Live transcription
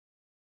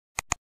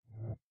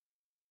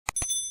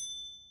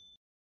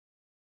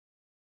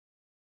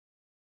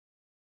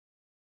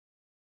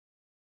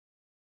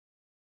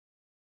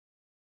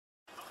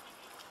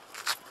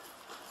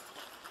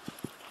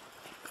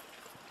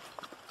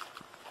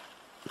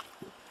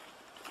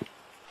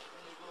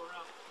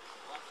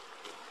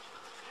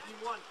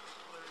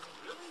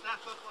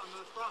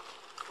the front.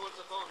 Towards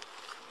the phone.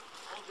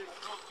 Hold it.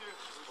 Hold here.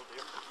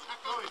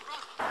 Hold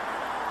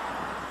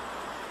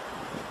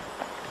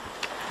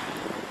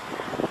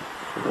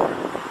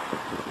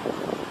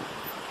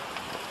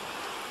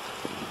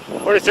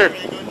here. Morning, sir.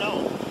 Very good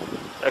now.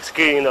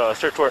 Executing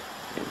search warrant.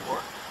 For?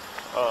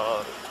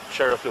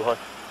 Sheriff Lujan.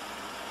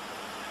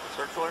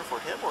 Search warrant for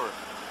him or?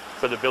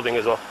 For the building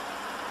as well. For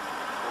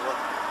what?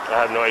 I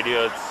have no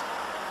idea. It's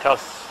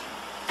Taos.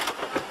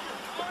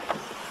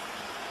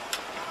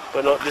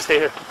 But no, just stay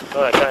here.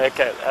 No, I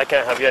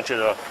can't have you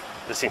enter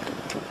the scene.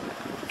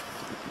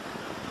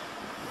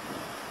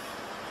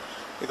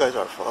 You guys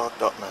are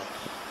fucked up, man.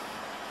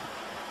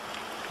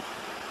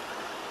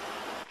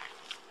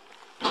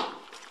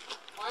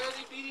 Why are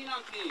they beating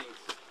on things?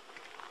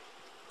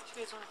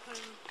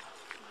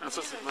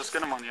 Let's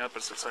get him on the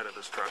opposite side of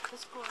this truck.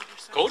 Let's go over here,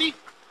 sir. Cody?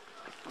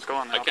 Let's go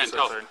on the I opposite can't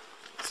tell. side.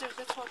 Sir,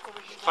 let's walk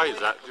over here. Why is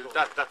that?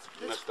 That's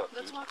messed up,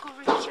 Let's dude. walk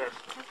over here. Sure.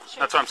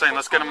 That's what I'm saying.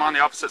 Let's get him on the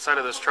opposite side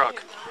of this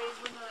truck.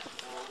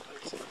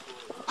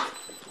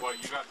 Well,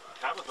 you got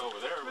Tabitha over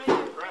there. Right here,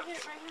 right here,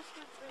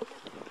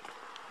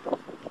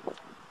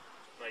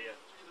 Right, yeah.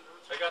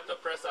 I got the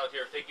press out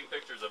here taking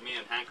pictures of me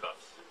in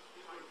handcuffs.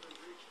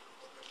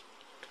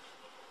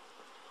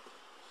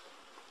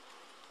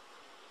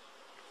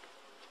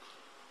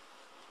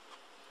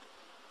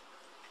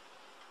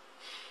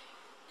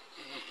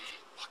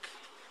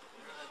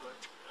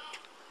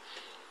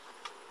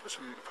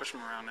 Push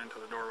him around into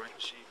the doorway.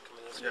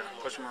 Yeah,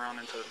 push him around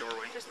into the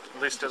doorway.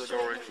 At least to the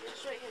doorway.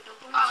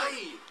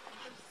 Aye!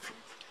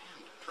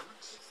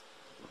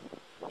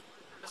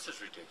 This is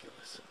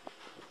ridiculous.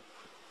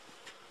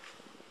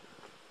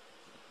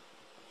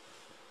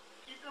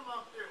 Keep him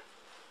up there.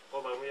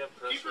 Hold on, we have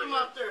press. Keep him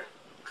up there.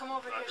 Come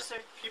over here, sir.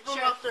 Keep him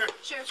up there.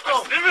 Sheriff,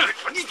 Go. What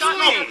are you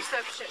doing?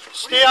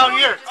 Stay out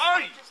here. Just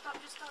stop,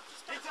 just stop,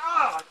 just stop.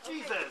 Ah,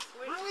 Jesus.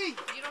 Really?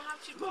 You don't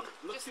have to.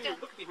 Just stand.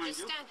 Look behind Just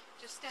you. stand.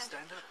 Just stand.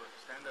 Stand up.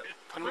 Stand up.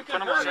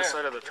 Put him on this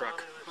side of the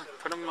truck.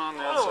 Put him on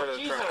the other side of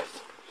the truck.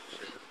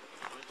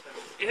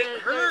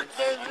 It hurts.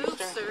 They're loose,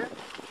 sir.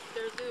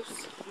 They're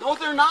loose. No,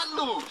 they're not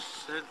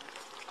loose.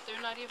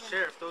 They're not even.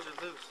 Sheriff, those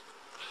are loose.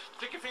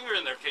 Stick your finger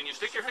in there. Can you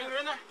stick your finger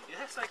in there?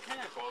 Yes, I can.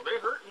 Well, they're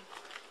hurting.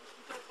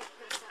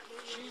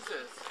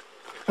 Jesus.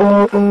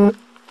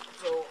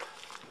 So,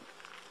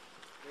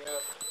 we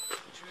have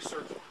two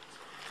search warrants.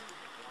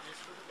 One is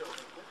for the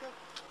building.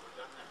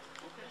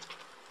 Okay.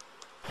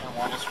 And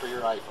one is for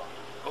your iPhone.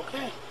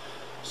 Okay.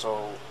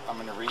 So, I'm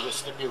going to read a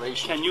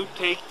stipulation. Can you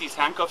take these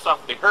handcuffs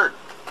off? They hurt.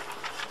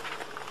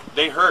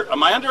 They hurt.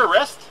 Am I under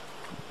arrest?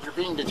 You're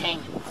being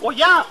detained. Well,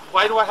 yeah.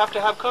 Why do I have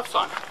to have cuffs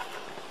on?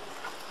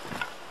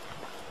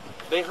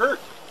 They hurt.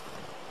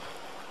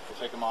 We'll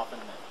take them off in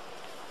a minute.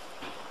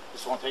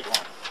 This won't take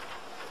long.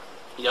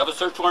 You have a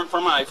search warrant for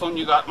my iPhone.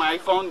 You got my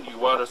iPhone. You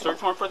want a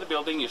search warrant for the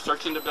building. You're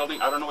searching the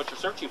building. I don't know what you're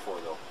searching for,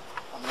 though.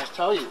 I'm going to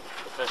tell you.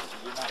 Okay.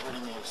 You're not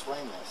letting me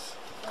explain this.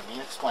 Let me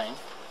explain.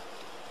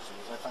 As soon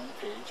as I find the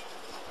page.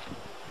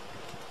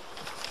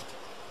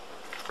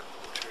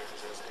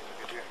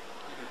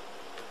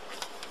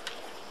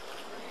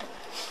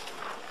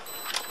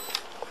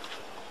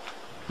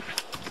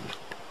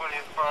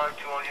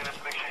 Units,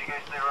 make sure you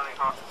guys stay running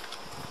hot.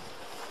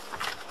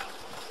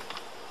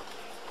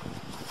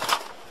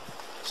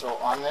 So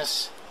on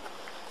this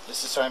is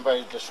signed by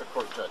a district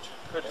court judge.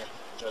 Good. Okay?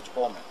 Judge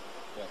Bowman.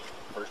 Okay.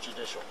 First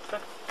judicial. Okay.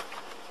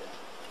 Okay.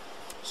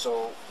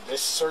 So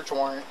this search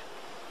warrant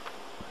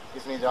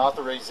gives me the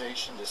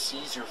authorization to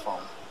seize your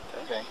phone.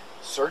 Okay.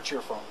 Search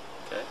your phone.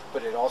 Okay.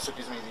 But it also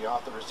gives me the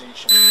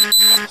authorization.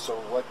 So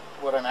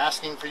what I'm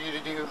asking for you to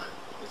do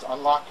is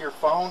unlock your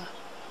phone,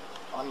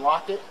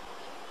 unlock it,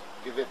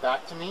 give it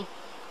back to me,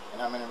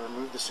 and I'm going to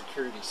remove the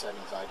security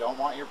settings. I don't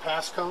want your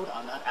passcode.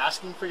 I'm not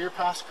asking for your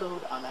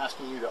passcode. I'm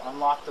asking you to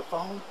unlock the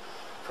phone.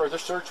 Per the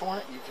search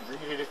warrant, you can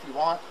read it if you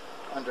want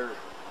under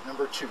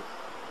number 2.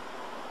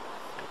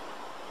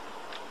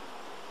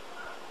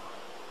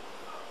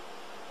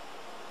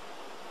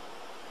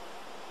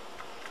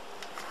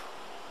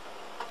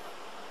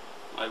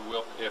 I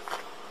will if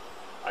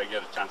I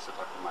get a chance to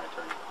talk to my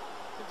attorney.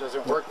 It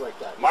doesn't work like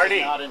that. Marty,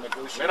 this is not a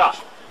negotiation. Mira.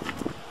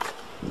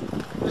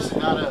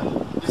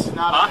 This is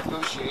not a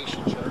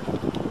negotiation, Sheriff.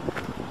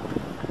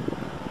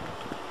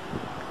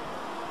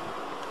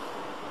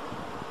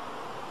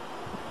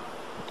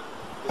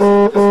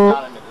 This is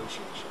not a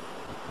negotiation.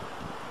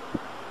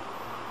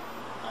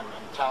 I'm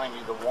telling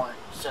you, the warrant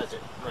says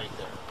it right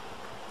there.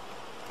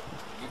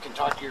 You can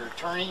talk to your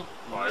attorney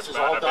when this is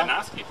all I've done. been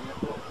asking.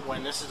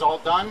 When this is all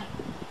done,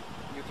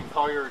 you can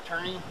call your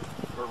attorney.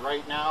 But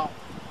right now,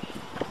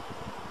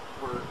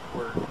 we're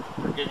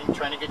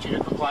trying to get you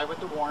to comply with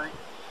the warrant.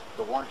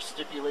 The warrant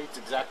stipulates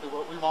exactly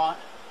what we want.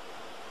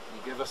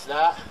 You give us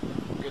that,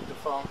 we'll get the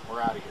phone,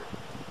 we're out of here.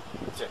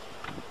 That's it.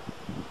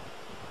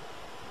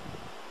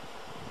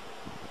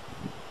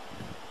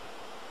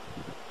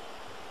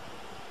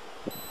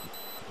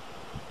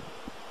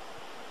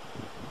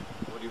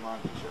 What do you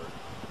want to do, Sheriff?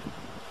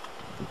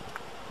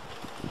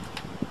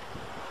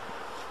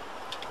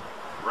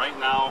 Right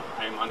now,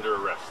 I'm under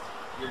arrest.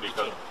 You're Because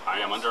detained. I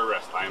am under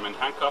arrest. I am in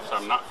handcuffs.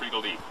 I'm not free to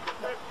leave.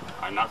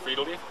 I'm not free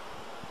to leave?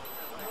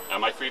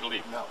 Am I free to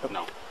leave? No.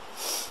 No.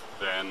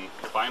 Then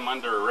if I'm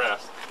under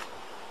arrest,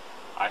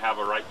 I have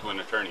a right to an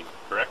attorney,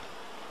 correct?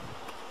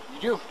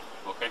 You do.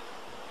 Okay.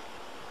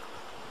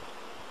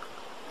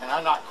 And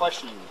I'm not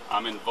questioning you.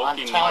 I'm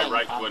invoking I'm my telling-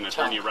 right to I'm an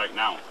attorney telling- right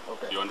now.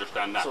 Okay. Do you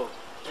understand that? So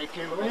take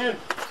him in.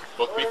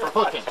 Book me for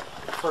Booking.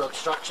 For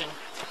obstruction.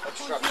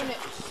 Obstruction.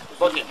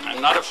 Booking.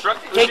 I'm not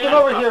obstructing. Take him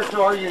over here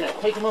to our unit.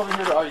 Take him over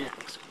here to our unit.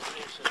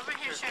 Over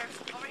here,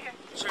 Sheriff. Over here.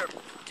 Sheriff.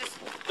 Just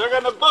They're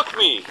gonna book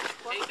me.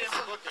 walk this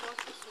way.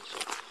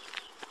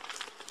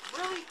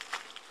 Really?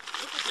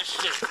 Look at this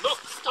shit. Look.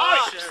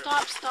 Stop.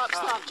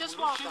 Just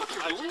walk.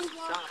 What are you doing? Just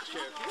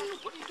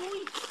walk. What are you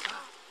doing?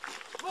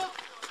 Look.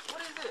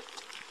 What is this?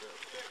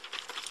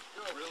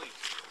 Really?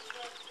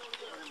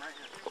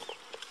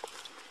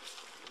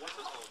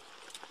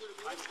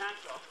 I'm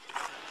handcuffed.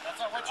 That's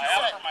not what you I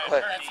asked said. for my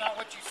attorney. That's not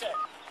what you said.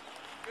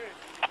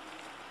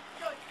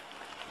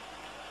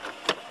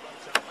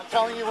 I'm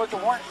telling you what the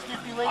warrant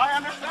stipulates. I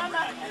understand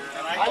that.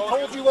 I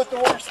told you what the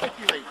warrant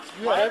stipulates.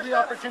 You have every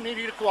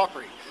opportunity to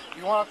cooperate.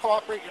 You want to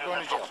cooperate, you're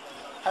going to jail.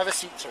 Have a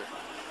seat, sir.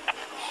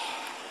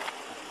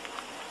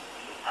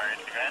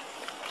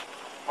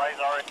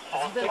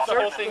 Take the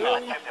whole thing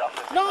out.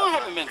 No, I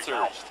haven't been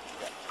searched.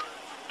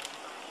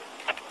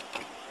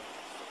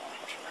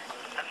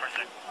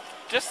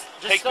 Just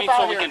take step me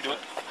out so we here. can do it.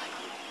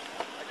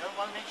 I just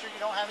want to make sure you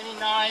don't have any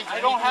knives. or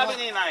I don't have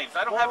anything any knives.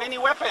 I don't have any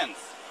weapons.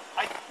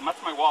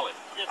 That's my wallet.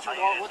 That's your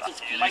wallet. What's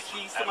this? My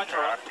keys to my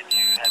truck.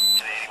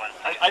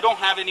 I don't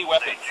have any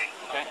weapons.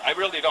 Okay, I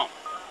really don't.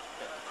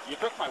 You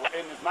took my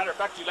weapon. As a matter of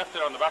fact, you left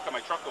it on the back of my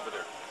truck over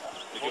there.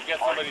 If you get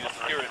somebody to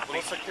secure it,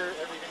 We'll please. secure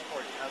everything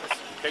for you. Have a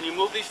seat. Can you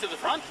move these to the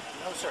front?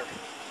 No, sir.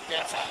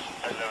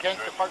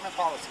 Against department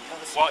policy.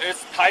 Have a seat. Well,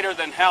 it's tighter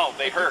than hell.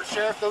 They hurt.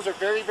 Sheriff, those are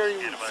very, very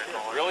loose.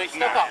 Really?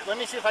 Step out. Let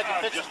me see if I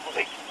can fix it.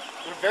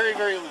 They're very,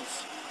 very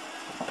loose.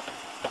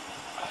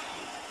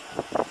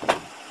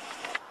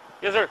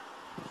 Yes, sir.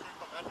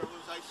 Commander,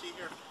 who's IC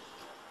here?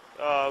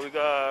 We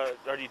got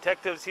our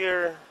detectives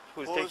here.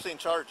 Who's Who's in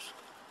charge?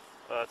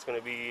 it's going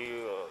to be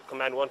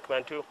Command 1,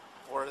 Command 2.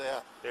 Where are they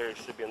at? There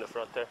should be in the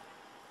front there.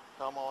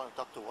 Come on,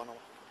 talk to one of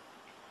them.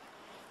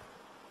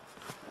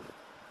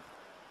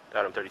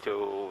 Adam 32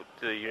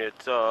 to the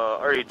units.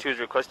 RE2 is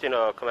requesting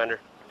Commander.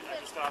 I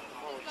just got off the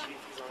phone with Chief.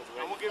 He's on his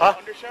way. I'm gonna give Huh? him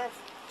under sheriff.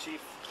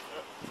 Chief.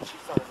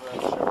 Chief's on his way.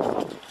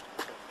 Sheriff.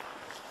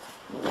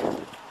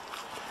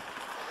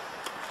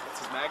 That's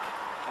his mag,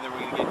 and then we're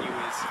gonna get you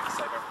his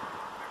sidearm.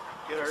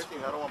 Get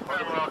everything. I don't want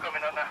part of it.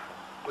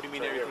 What do you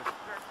mean everything?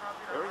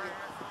 Everything.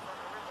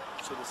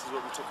 So this is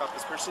what we took off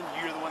this person?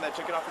 You're the one that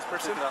took it off this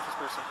person? Took it off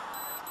this person.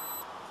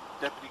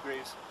 Deputy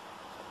Graves.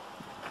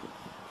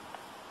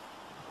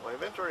 Well,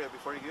 inventory it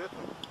before you get it.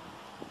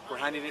 We're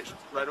handing it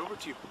right over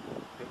to you.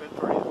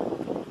 Inventory it.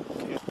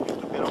 You have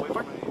to get away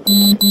from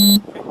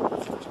it.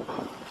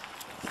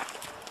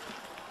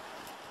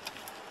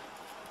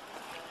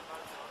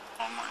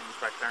 He's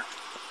back there.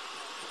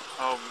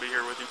 I'll be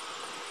here with you.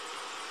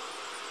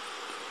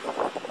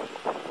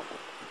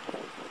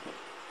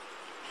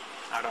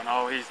 I don't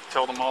know. He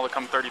told them all to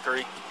come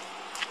 33.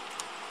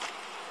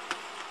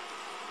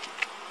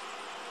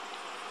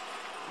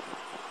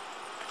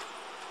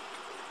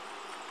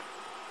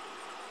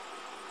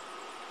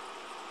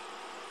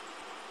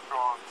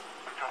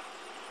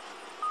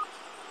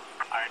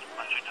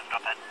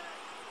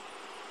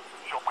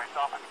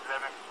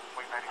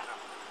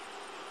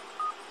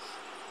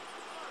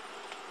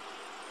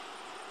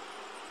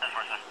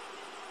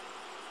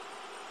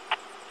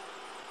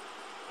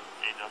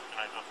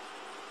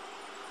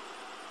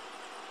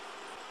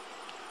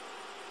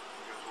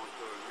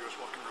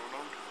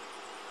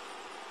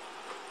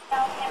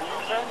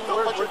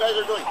 What you guys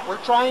are doing? We're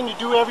trying to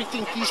do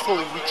everything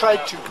peacefully. We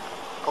tried to.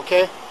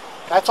 Okay?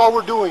 That's all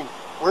we're doing.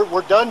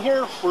 We're done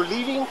here. We're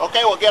leaving.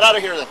 Okay, well get out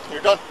of here then.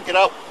 You're done. Get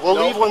out. We'll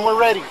No. leave when we're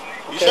ready.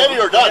 You said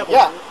you were done.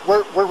 Yeah,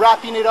 we're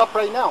wrapping it up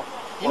right now.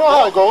 You know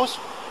how it goes.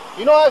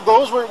 You know how it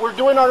goes. We're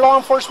doing our law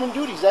enforcement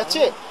duties. That's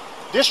it.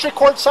 District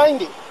court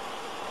signed it.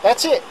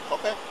 That's it.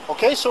 Okay.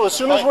 Okay, so as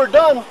soon as we're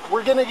done,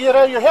 we're going to get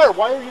out of your hair.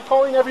 Why are you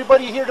calling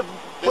everybody here to put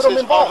This them is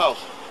our involved? house.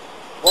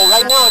 Well,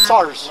 right now it's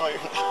ours. No,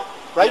 you're-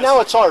 Right now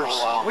it's ours.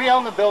 Oh, wow. We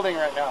own the building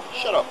right now.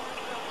 Shut up.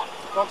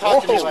 Don't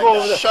talk to me like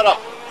that. Shut up.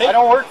 I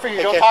don't work for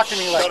you. Don't Okay, talk to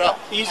me like shut that. up.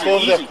 Easy, Go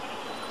over easy.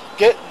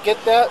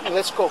 Get that and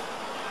let's go.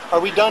 Are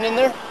we done in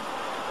there?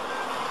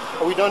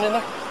 Are we done in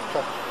there?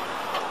 Okay.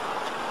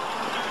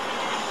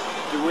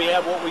 Do we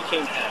have what we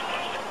came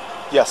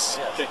for? Yes.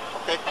 Okay.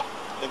 Okay.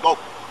 Then go.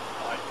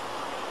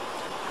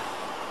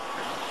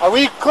 Are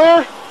we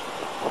clear?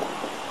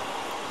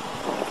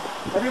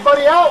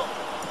 Everybody out?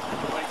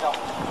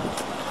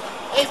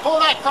 Hey, pull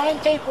that crime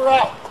taper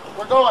out.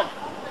 We're going.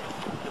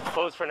 It's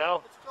closed for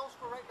now. It's closed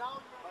for right now.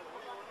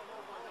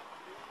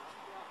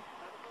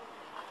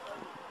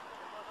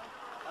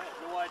 I have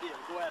no idea.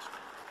 Go ask him.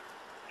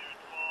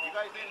 You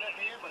guys didn't let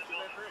me in, but you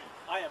let her in.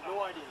 I have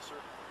no idea, sir.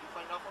 You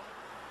find out from me?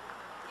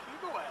 You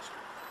go ask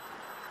him.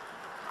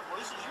 Well,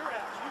 this is your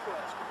house. You go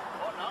ask him.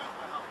 Oh, no, it's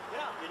my house.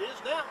 Yeah, it is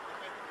now.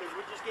 Because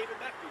we just gave it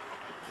back to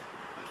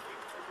you.